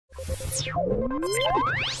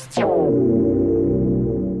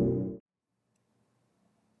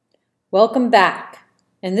Welcome back.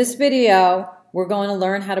 In this video, we're going to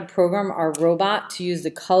learn how to program our robot to use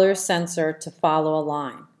the color sensor to follow a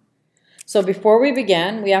line. So before we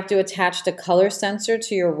begin, we have to attach the color sensor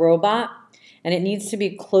to your robot, and it needs to be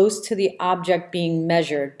close to the object being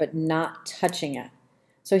measured, but not touching it.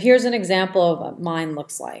 So here's an example of what mine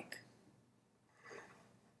looks like.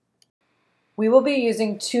 We will be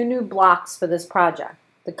using two new blocks for this project.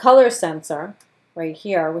 The color sensor, right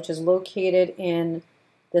here, which is located in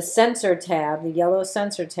the sensor tab, the yellow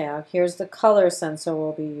sensor tab. Here's the color sensor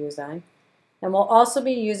we'll be using. And we'll also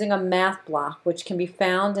be using a math block, which can be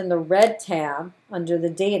found in the red tab under the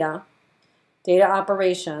data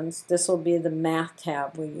operations. This will be the math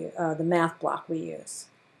tab the math block we use.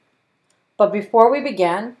 But before we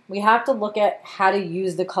begin, we have to look at how to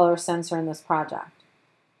use the color sensor in this project.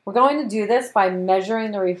 We're going to do this by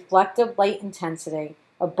measuring the reflective light intensity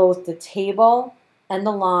of both the table and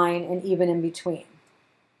the line and even in between.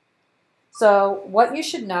 So what you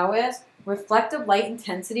should know is reflective light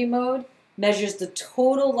intensity mode measures the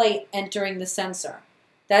total light entering the sensor.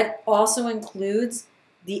 That also includes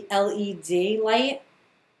the LED light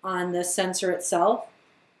on the sensor itself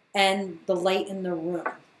and the light in the room.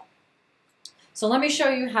 So let me show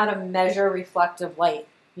you how to measure reflective light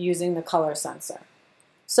using the color sensor.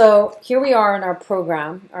 So here we are in our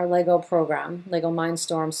program, our Lego program, Lego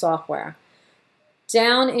Mindstorm software.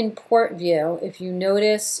 Down in port view, if you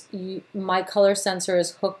notice, my color sensor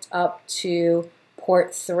is hooked up to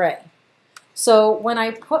port 3. So when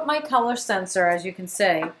I put my color sensor, as you can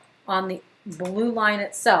see, on the blue line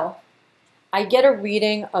itself, I get a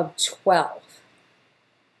reading of 12.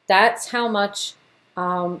 That's how much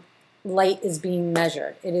light is being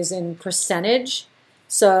measured. It is in percentage,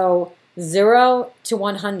 so 0 to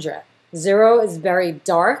 100. 0 is very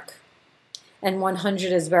dark, and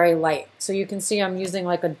 100 is very light. So you can see I'm using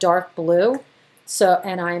like a dark blue,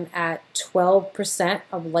 and I'm at 12%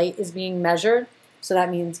 of light is being measured, so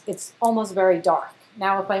that means it's almost very dark.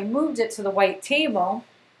 Now if I moved it to the white table,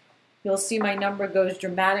 you'll see my number goes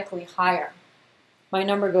dramatically higher. My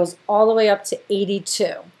number goes all the way up to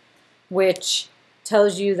 82, which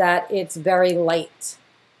tells you that it's very light.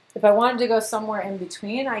 If I wanted to go somewhere in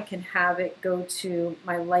between, I can have it go to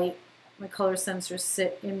my color sensor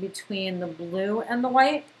sit in between the blue and the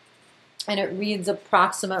white, and it reads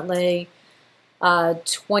approximately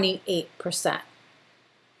 28%.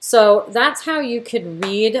 So that's how you could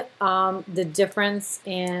read the difference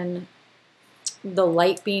in the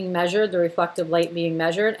light being measured, the reflective light being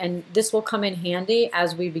measured, and this will come in handy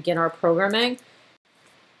as we begin our programming.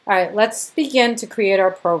 All right, let's begin to create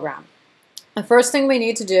our program. The first thing we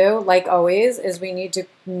need to do, like always, is we need to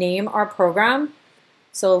name our program.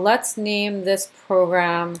 So let's name this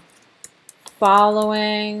program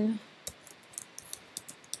Following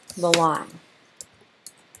the Line.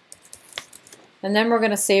 And then we're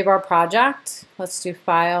going to save our project. Let's do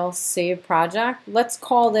File, Save Project. Let's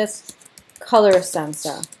call this Color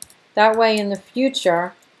Sensor. That way in the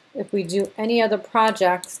future, if we do any other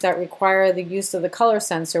projects that require the use of the color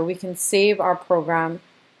sensor, we can save our program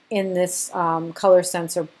in this color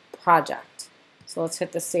sensor project. So let's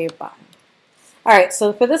hit the Save button. All right,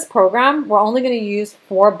 so for this program, we're only going to use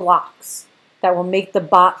 4 blocks that will make the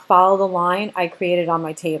bot follow the line I created on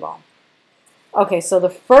my table. Okay, so the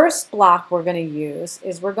first block we're going to use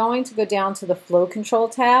is we're going to go down to the Flow Control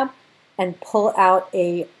tab and pull out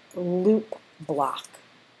a loop block.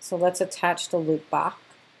 So let's attach the loop block.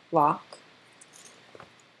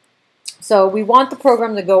 So we want the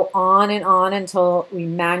program to go on and on until we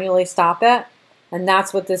manually stop it, and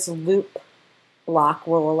that's what this loop block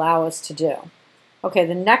will allow us to do. Okay,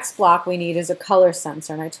 the next block we need is a color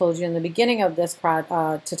sensor, and I told you in the beginning of this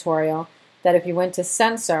tutorial that if you went to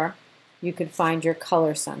Sensor, you could find your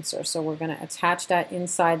color sensor. So we're going to attach that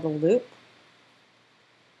inside the loop.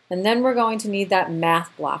 And then we're going to need that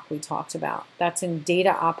math block we talked about. That's in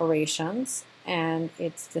Data Operations, and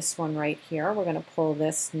it's this one right here. We're going to pull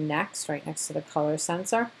this next, right next to the color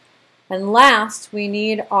sensor. And last, we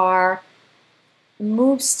need our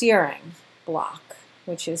Move Steering block,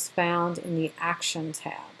 which is found in the Action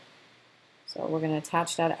tab. So we're going to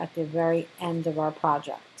attach that at the very end of our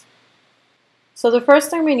project. So the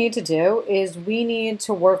first thing we need to do is we need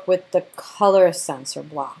to work with the color sensor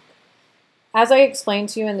block. As I explained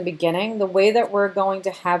to you in the beginning, the way that we're going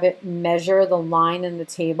to have it measure the line in the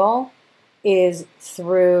table is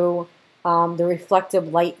through the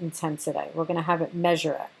reflective light intensity. We're going to have it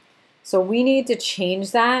measure it. So we need to change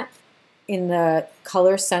that in the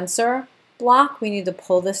color sensor block. We need to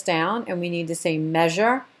pull this down and we need to say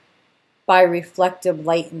measure by reflective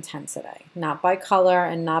light intensity, not by color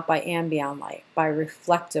and not by ambient light, by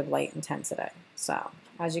reflective light intensity. So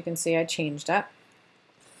as you can see, I changed it.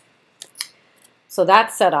 So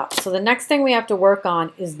that's set up. So the next thing we have to work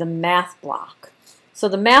on is the math block. So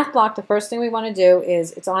the math block, the first thing we want to do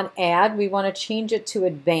is, it's on add, we want to change it to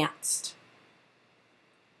advanced,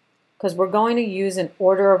 because we're going to use an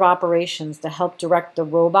order of operations to help direct the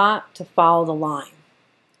robot to follow the line.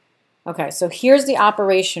 Okay, so here's the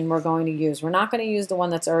operation we're going to use. We're not going to use the one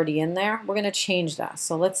that's already in there. We're going to change that.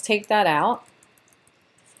 So let's take that out.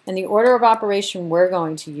 And the order of operation we're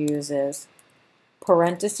going to use is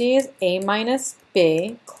parentheses, A minus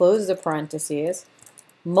B, close the parentheses,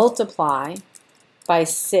 multiply by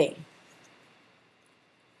C.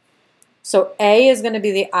 So A is going to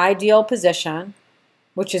be the ideal position,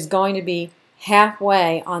 which is going to be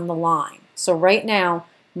halfway on the line. So right now,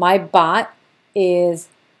 my bot is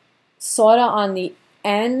sort of on the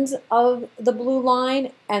end of the blue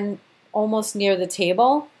line and almost near the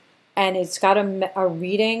table, and it's got a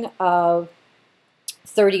reading of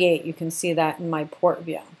 38. You can see that in my port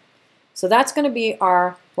view. So that's going to be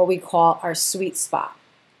our, what we call our sweet spot.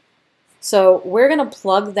 So we're going to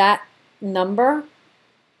plug that number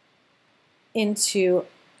into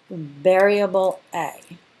variable A.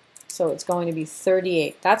 So it's going to be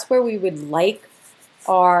 38. That's where we would like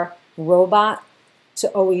our robot to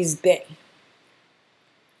always be.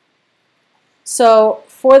 So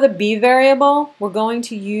for the B variable, we're going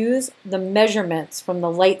to use the measurements from the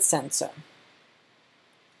light sensor.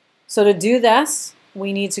 So to do this,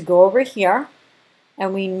 we need to go over here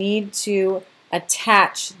and we need to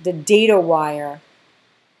attach the data wire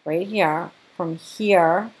right here, from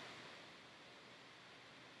here,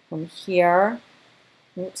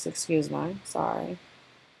 oops, excuse me, sorry,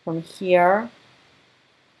 from here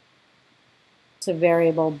to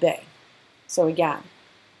variable B. So again,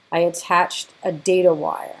 I attached a data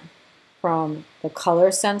wire from the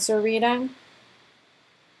color sensor reading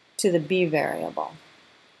to the B variable.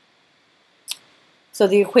 So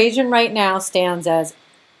the equation right now stands as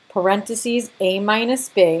parentheses A minus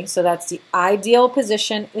B, so that's the ideal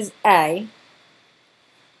position is A,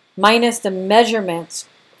 minus the measurements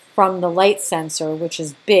from the light sensor, which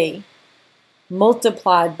is B,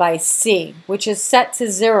 multiplied by C, which is set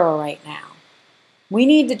to 0 right now. We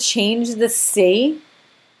need to change the C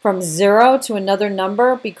from 0 to another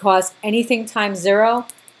number because anything times 0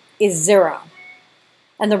 is 0.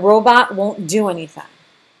 And the robot won't do anything.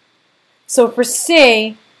 So for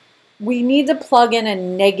C, we need to plug in a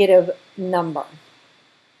negative number.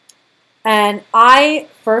 And I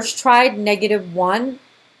first tried -1,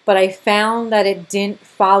 but I found that it didn't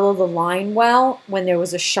follow the line well when there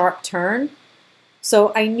was a sharp turn.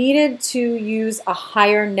 So I needed to use a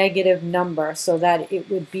higher negative number so that it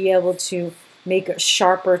would be able to make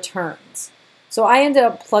sharper turns. So I ended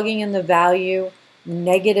up plugging in the value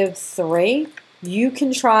 -3. You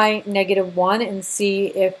can try -1 and see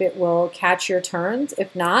if it will catch your turns.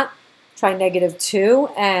 If not, try -2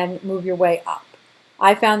 and move your way up.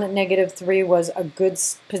 I found that -3 was a good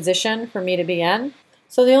position for me to be in.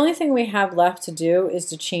 So the only thing we have left to do is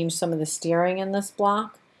to change some of the steering in this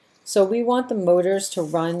block. So we want the motors to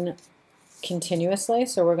run continuously,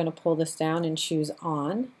 so we're going to pull this down and choose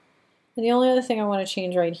on. And the only other thing I want to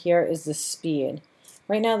change right here is the speed.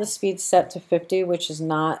 Right now the speed's set to 50, which is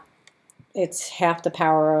not, it's half the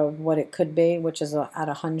power of what it could be, which is at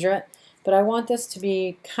 100. But I want this to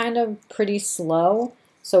be kind of pretty slow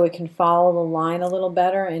so it can follow the line a little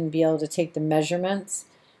better and be able to take the measurements.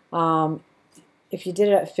 If you did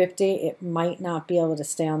it at 50, it might not be able to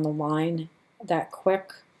stay on the line that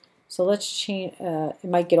quick. So let's change,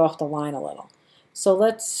 it might get off the line a little. So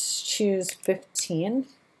let's choose 15.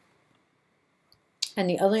 And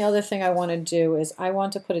the only other thing I want to do is I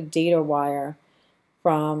want to put a data wire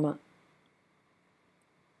from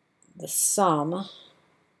the sum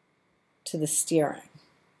to the steering.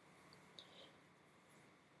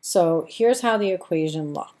 So here's how the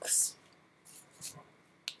equation looks.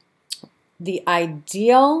 The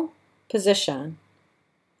ideal position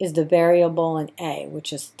is the variable in A,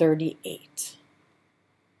 which is 38.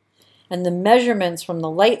 And the measurements from the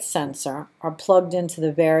light sensor are plugged into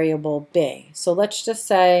the variable B. So let's just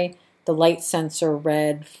say the light sensor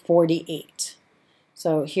read 48.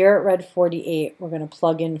 So here it read 48. We're going to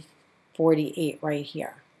plug in 48 right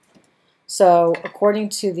here. So according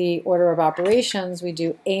to the order of operations, we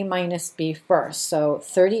do A minus B first. So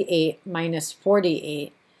 38 minus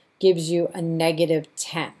 48 gives you a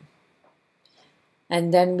 -10.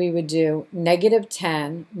 And then we would do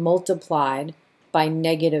 -10 multiplied by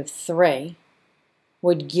 -3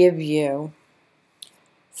 would give you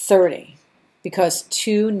 30. because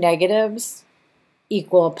two negatives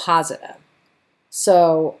equal a positive.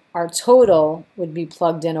 So our total would be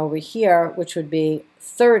plugged in over here, which would be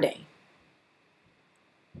 30.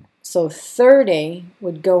 So 30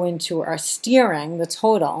 would go into our steering, the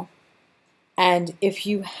total, and if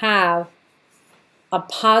you have a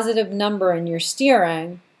positive number in your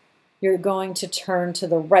steering, you're going to turn to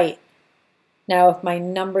the right. Now, if my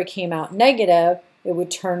number came out negative, it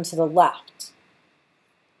would turn to the left.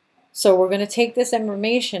 So we're going to take this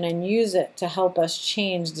information and use it to help us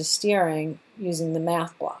change the steering using the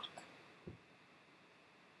math block.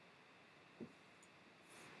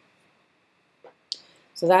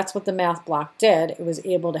 So that's what the math block did. It was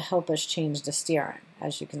able to help us change the steering,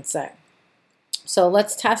 as you can see. So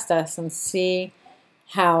let's test this and see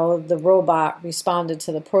how the robot responded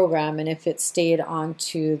to the program and if it stayed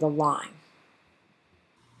onto the line.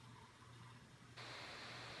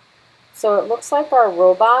 So it looks like our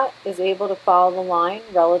robot is able to follow the line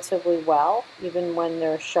relatively well, even when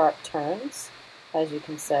there are sharp turns, as you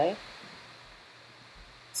can see.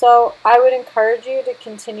 So I would encourage you to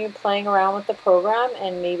continue playing around with the program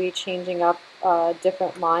and maybe changing up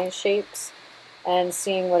different line shapes and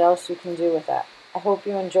seeing what else you can do with it. I hope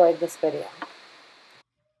you enjoyed this video.